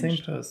has changed. Same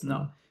person.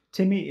 No,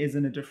 Timmy is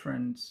in a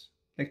different.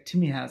 Like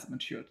Timmy has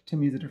matured.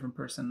 Timmy is a different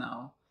person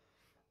now.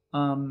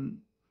 And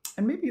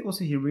maybe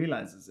also he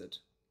realizes it,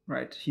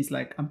 right? He's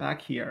like, I'm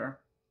back here,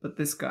 but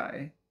this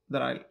guy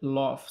that I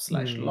loved,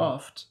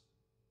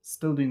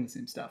 still doing the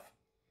same stuff.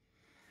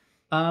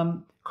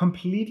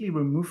 Completely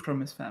removed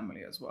from his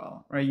family as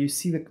well, right? You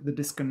see the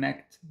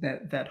disconnect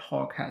that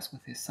Hawk has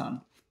with his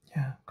son.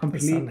 Yeah, the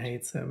son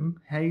hates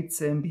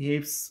him,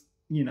 behaves,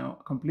 you know,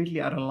 completely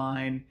out of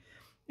line.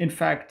 In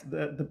fact,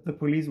 the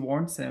police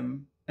warns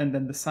him, and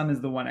then the son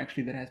is the one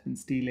actually that has been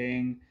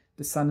stealing.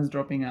 The son is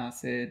dropping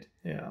acid.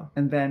 Yeah.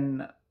 And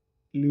then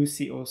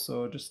Lucy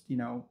also just, you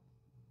know,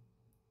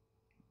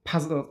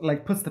 puts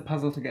the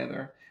puzzle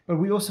together. But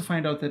we also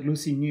find out that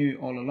Lucy knew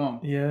all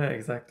along. Yeah,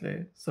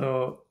 exactly.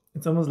 So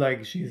it's almost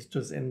like she's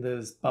just in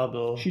this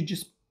bubble.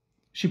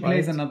 She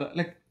plays another,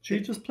 like she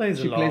just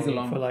plays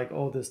along for like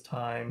all this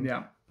time.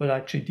 Yeah. But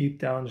actually deep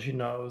down she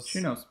knows.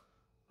 She knows.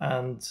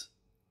 And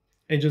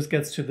it just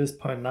gets to this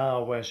point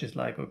now where she's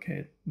like,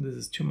 okay, this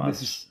is too much.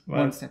 This is right?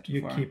 one step too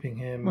You're far. keeping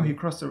him. Well, he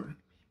crossed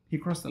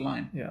the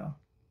line. Yeah.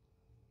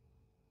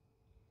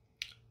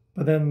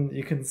 But then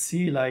you can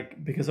see,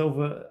 like, because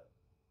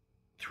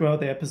throughout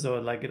the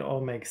episode, like, it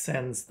all makes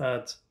sense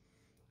that,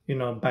 you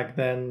know, back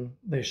then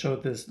they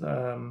showed this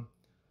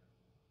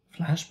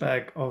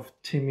flashback of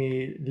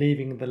Timmy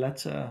leaving the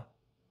letter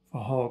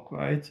for Hawk,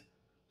 right?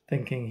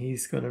 Thinking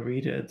he's going to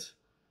read it.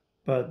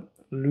 But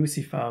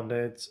Lucy found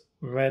it,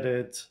 read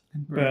it,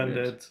 and burned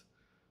it.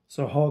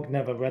 So Hawk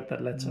never read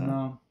that letter.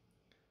 No.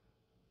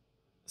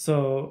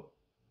 So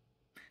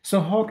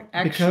Hawk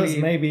actually... Because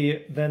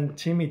maybe then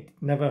Timmy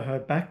never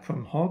heard back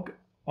from Hawk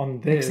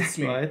on this,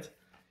 Exactly. right?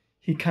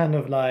 He kind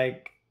of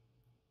like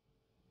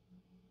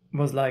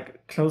was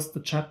like closed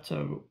the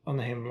chapter on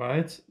him,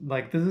 right?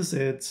 Like this is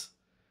it.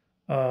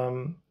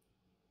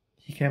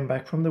 He came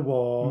back from the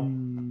war.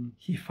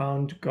 He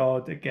found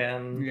God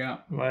again. Yeah.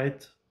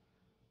 Right.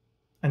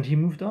 And he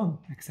moved on.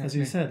 Exactly. As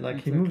you said,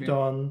 like he moved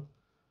on.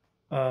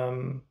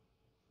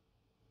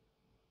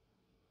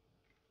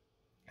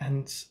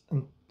 And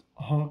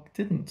Hawk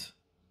didn't.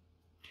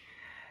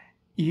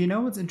 You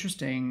know what's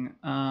interesting?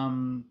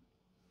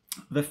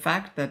 The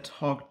fact that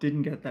Hawk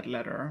didn't get that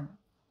letter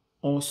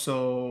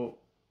also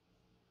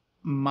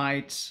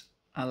might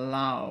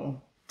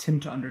allow Tim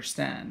to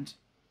understand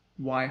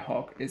why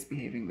Hawk is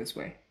behaving this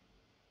way.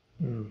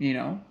 You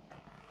know,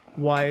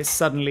 why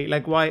suddenly,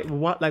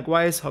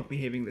 why is Hawk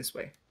behaving this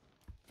way?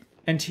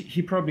 And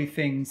he probably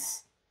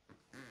thinks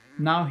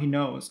now he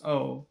knows.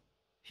 Oh,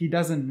 he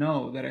doesn't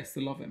know that I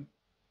still love him.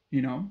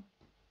 You know,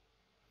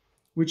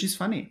 which is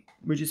funny.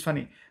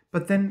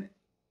 But then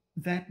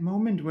that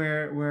moment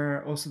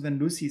where also then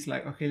Lucy's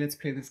like, okay, let's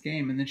play this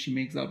game, and then she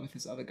makes out with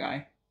this other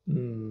guy.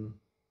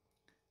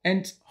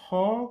 And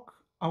Hawk,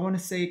 I want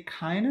to say,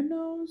 kind of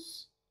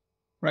knows,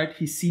 right?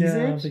 He sees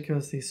it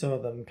because he saw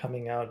them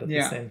coming out at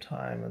the same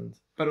time, and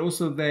but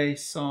also they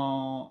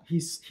saw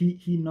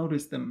he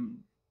noticed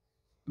them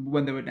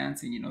when they were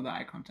dancing. You know, the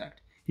eye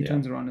contact. He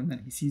turns around and then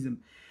he sees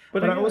them.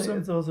 But also,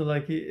 it's also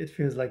like it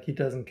feels like he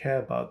doesn't care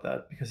about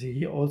that because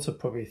he also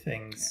probably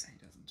thinks, he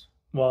doesn't.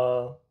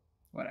 Well,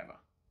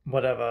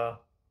 whatever.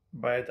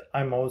 Right?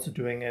 I'm also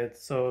doing it,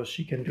 so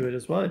she can do it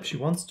as well if she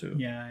wants to.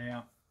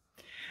 Yeah.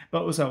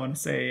 But also, I want to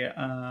say,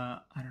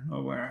 I don't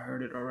know where I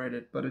heard it or read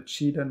it, but a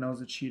cheetah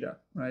knows a cheetah,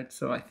 right?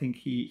 So I think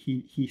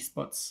he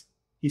spots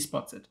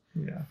it.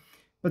 Yeah.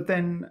 But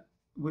then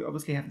we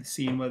obviously have the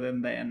scene where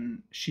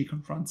then she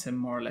confronts him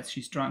more or less.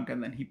 She's drunk,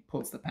 and then he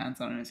pulls the pants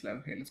on, and it's like,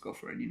 okay, let's go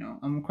for it. You know,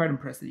 I'm quite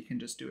impressed that he can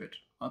just do it.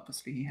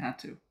 Obviously, he had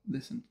to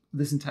this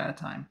entire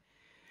time.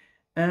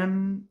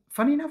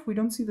 Funny enough, we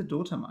don't see the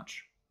daughter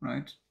much,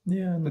 right?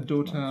 Yeah. The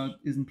daughter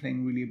isn't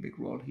playing really a big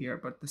role here,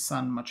 but the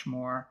son much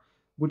more,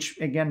 which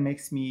again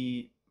makes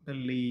me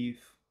believe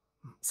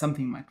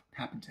something might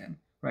happen to him,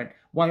 right?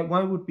 Why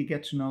would we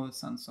get to know the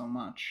son so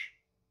much?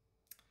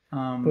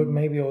 But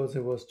maybe also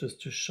it was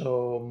just to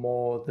show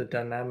more the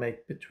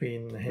dynamic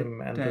between him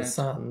and the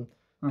son,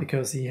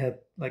 because he had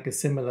like a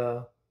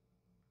similar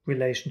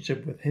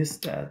relationship with his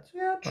dad.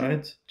 Yeah, true.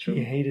 Right? True.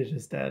 He hated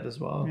his dad as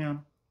well. Yeah,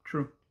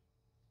 true.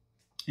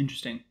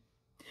 Interesting.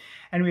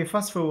 Anyway,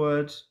 fast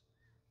forward.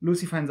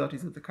 Lucy finds out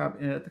he's at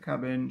the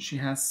cabin. She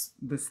has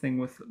this thing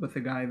with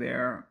the guy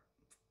there,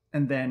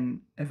 and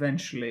then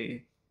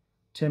eventually,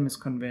 Tim is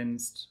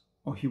convinced,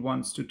 or he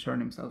wants to turn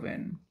himself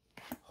in.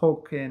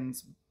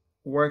 Hawkins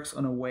works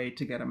on a way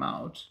to get him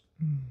out,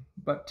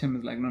 but Tim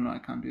is like, no, I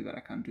can't do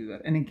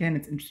that. And again,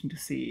 it's interesting to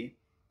see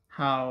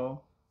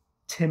how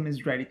Tim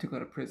is ready to go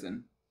to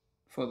prison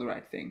for the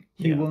right thing.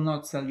 He will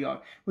not sell you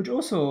out, which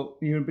also,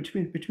 you know,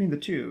 between the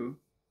two,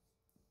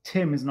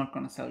 Tim is not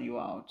going to sell you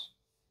out.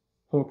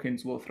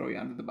 Hawkins will throw you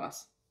under the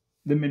bus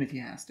the minute he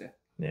has to.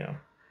 Yeah.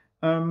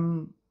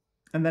 And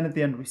then at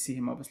the end, we see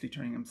him obviously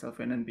turning himself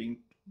in and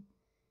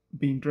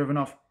being driven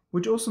off,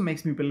 which also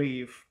makes me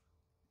believe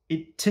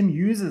Tim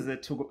uses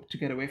it to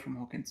get away from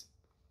Hawkins,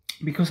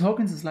 because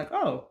Hawkins is like,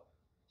 oh,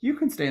 you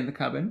can stay in the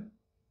cabin,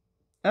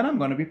 and I'm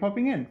going to be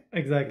popping in.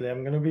 Exactly,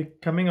 I'm going to be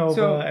coming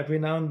over every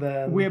now and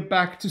then. We're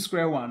back to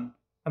square one.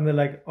 And they're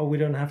like, oh, we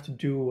don't have to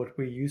do what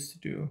we used to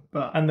do.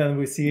 And then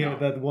we see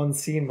that one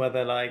scene where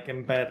they're like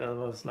in bed, and it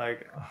was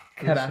like, oh,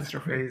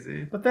 catastrophe.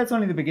 Crazy. But that's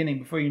only the beginning.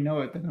 Before you know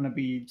it, they're going to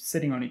be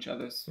sitting on each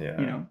other's,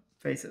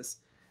 faces.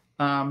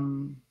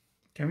 Can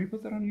we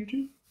put that on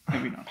YouTube?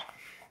 Maybe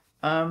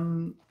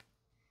not.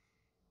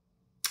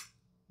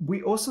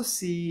 We also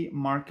see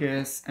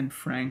Marcus and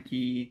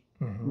Frankie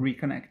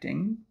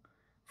reconnecting.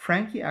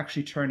 Frankie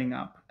actually turning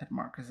up at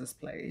Marcus's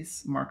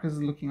place. Marcus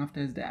is looking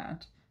after his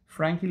dad.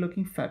 Frankie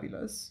looking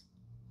fabulous.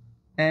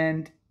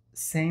 And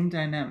same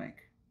dynamic.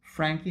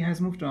 Frankie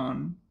has moved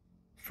on.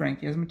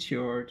 Frankie has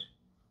matured.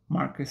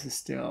 Marcus is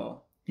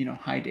still,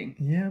 hiding.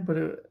 Yeah, but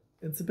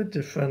it's a bit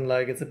different.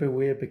 Like, it's a bit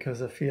weird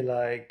because I feel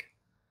like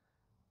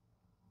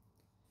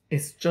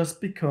it's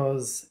just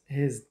because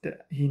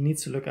he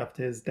needs to look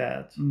after his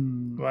dad,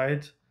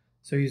 right?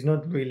 So he's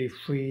not really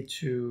free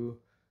to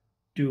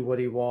do what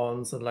he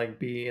wants and like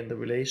be in the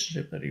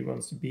relationship that he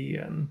wants to be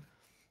in.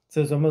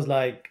 So it's almost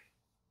like,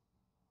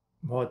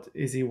 what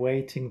is he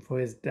waiting for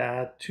his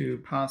dad to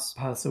pass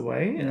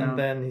away, and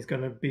then he's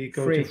gonna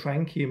go to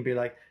Frankie and be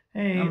like,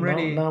 "Hey, I'm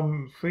ready. Now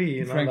I'm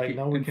free. Frankie,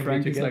 now we can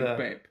be together." Like,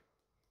 babe,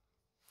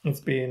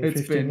 it's been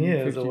 15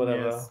 years or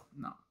whatever. Years.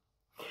 No,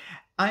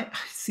 I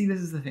see.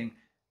 This is the thing.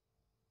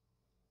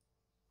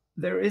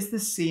 There is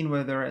this scene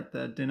where they're at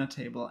the dinner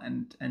table,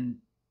 and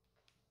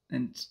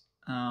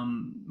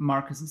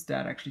Marcus's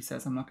dad actually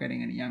says, "I'm not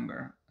getting any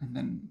younger," and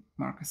then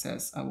Marcus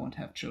says, "I won't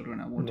have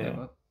children. I won't have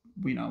a."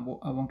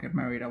 I won't get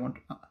married. I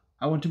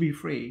want to be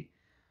free.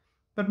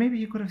 But maybe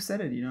he could have said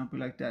it, be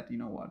like, Dad, you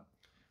know what?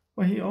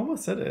 Well, he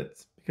almost said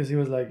it because he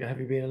was like, have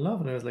you been in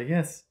love? And I was like,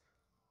 yes,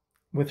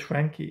 with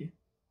Frankie.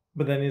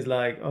 But then he's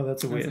like, oh,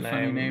 that's a weird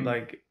name.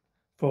 Like,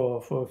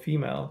 for a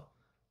female.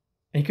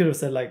 And he could have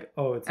said like,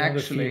 "Oh, it's not a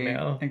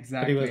female."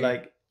 Exactly. But he was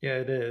like, "Yeah,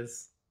 it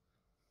is."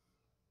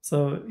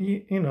 So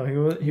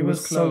he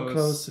was so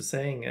close to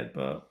saying it,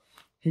 but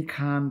he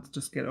can't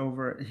just get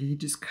over it. He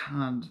just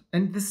can't.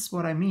 And this is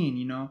what I mean,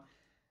 you know.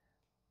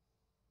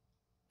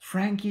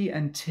 Frankie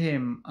and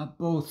Tim are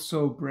both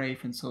so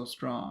brave and so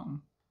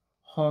strong.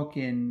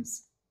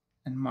 Hawkins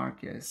and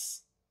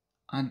Marcus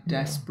are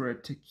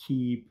desperate to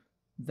keep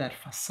that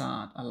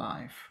facade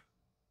alive,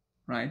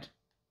 right?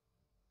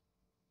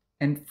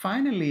 And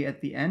finally,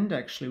 at the end,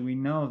 actually, we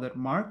know that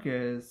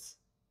Marcus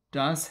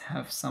does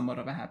have somewhat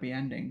of a happy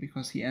ending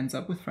because he ends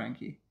up with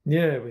Frankie.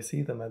 Yeah, we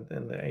see them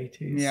in the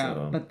 80s. Yeah,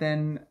 so. But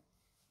then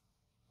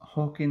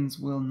Hawkins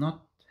will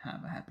not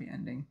have a happy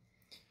ending.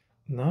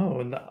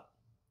 No,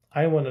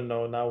 I want to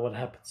know now what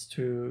happens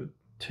to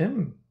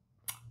Tim,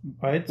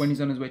 right? When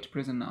he's on his way to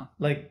prison now.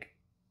 Like,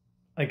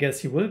 I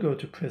guess he will go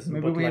to prison.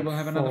 Maybe we will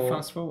have another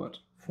fast forward.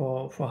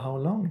 For how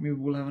long? Maybe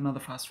we'll have another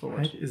fast forward.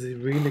 Right? Is it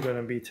really going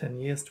to be 10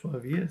 years,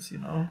 12 years, you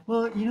know?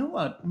 Well, you know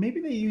what? Maybe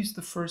they used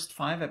the first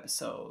 5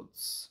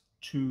 episodes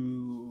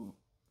to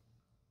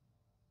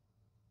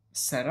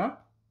set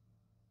up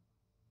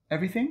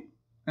everything.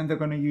 And they're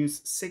going to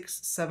use 6,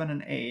 7,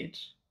 and 8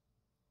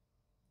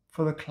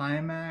 for the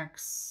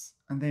climax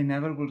and the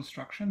inevitable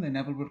destruction, the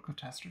inevitable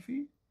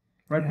catastrophe.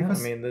 Right? Yeah,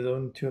 because I mean, there's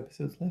only 2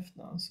 episodes left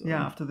now. So.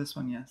 Yeah, after this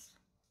one, yes.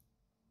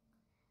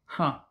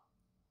 Huh.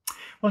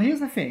 Well, here's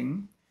the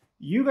thing.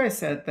 You guys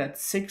said that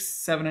 6,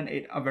 7, and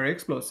 8 are very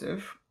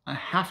explosive. I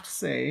have to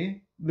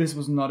say, this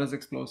was not as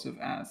explosive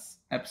as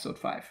episode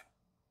 5.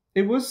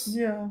 It was,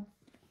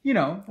 you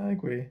know. I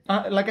agree.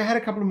 Like, I had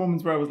a couple of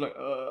moments where I was like,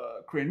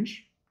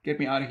 cringe, get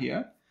me out of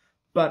here.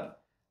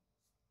 But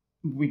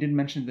we didn't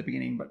mention it at the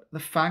beginning, but the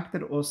fact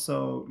that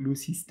also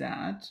Lucy's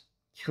dad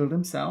killed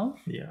himself.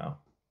 Yeah.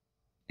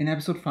 In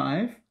episode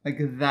 5, like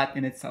that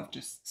in itself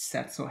just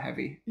sat so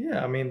heavy.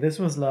 Yeah, I mean, this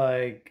was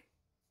like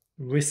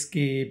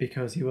risky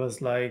because he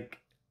was like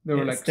they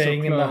were like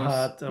staying so in the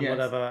hut and yes.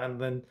 whatever, and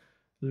then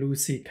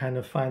Lucy kind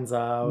of finds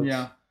out.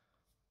 Yeah.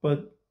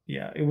 But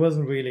yeah, it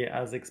wasn't really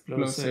as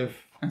explosive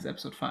as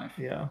episode 5.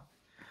 Yeah.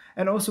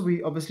 And also,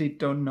 we obviously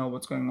don't know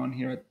what's going on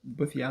here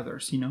with the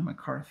others, you know,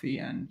 McCarthy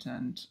and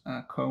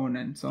Cohn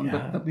and so on.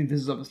 Yeah. But I mean, this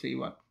is obviously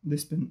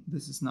this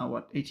is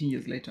now 18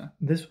 years later.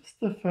 This was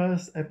the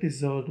first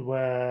episode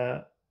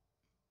where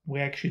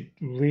we're actually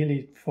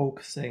really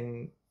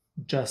focusing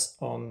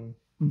just on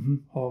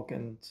Hawk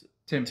and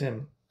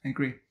Tim. I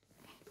agree.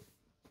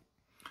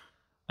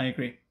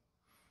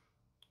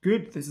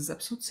 Good. This is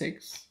episode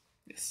 6.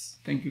 Yes.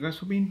 Thank you guys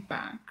for being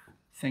back.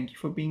 Thank you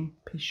for being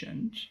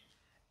patient.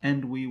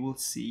 And we will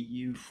see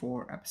you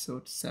for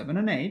episode 7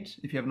 and 8.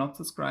 If you have not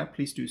subscribed,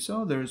 please do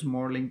so. There is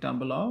more link down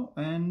below.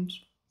 And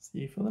see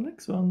you for the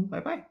next one.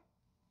 Bye-bye.